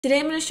Today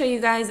I'm going to show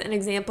you guys an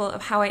example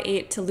of how I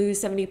ate to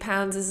lose 70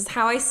 pounds. This is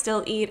how I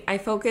still eat. I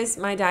focus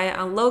my diet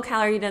on low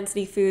calorie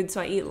density food,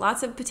 so I eat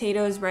lots of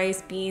potatoes,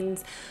 rice,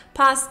 beans,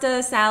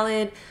 pasta,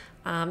 salad,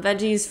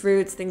 veggies,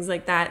 fruits, things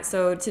like that.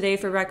 So today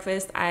for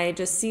breakfast, I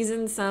just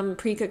seasoned some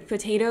pre-cooked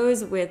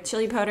potatoes with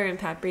chili powder and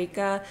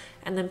paprika,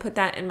 and then put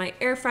that in my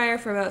air fryer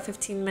for about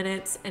 15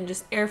 minutes and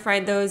just air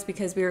fried those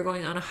because we were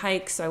going on a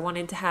hike, so I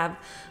wanted to have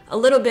a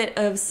little bit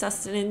of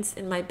sustenance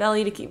in my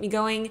belly to keep me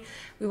going.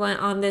 We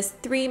went on this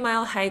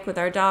 3-mile hike with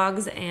our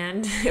dogs,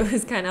 and it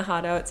was kind of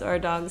hot out, so our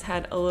dogs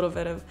had a little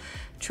bit of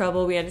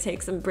trouble. We had to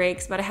take some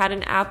breaks, but I had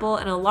an apple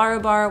and a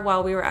Larabar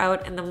while we were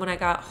out, and then when I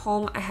got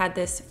home I had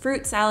this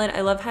fruit salad.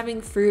 I love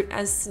having fruit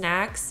as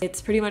snacks.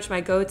 It's pretty much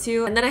my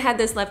go-to. And then I had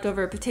this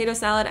leftover potato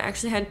salad. I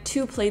actually had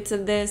 2 plates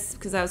of this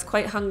because I was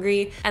quite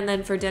hungry. And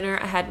then for dinner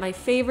I had my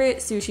favorite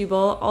sushi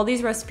bowl. All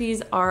these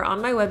recipes are on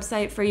my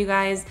website for you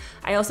guys.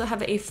 I also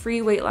have a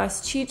free weight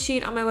loss cheat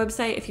sheet on my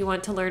website if you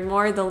want to learn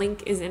more. The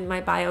link is in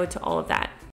my bio to all of that.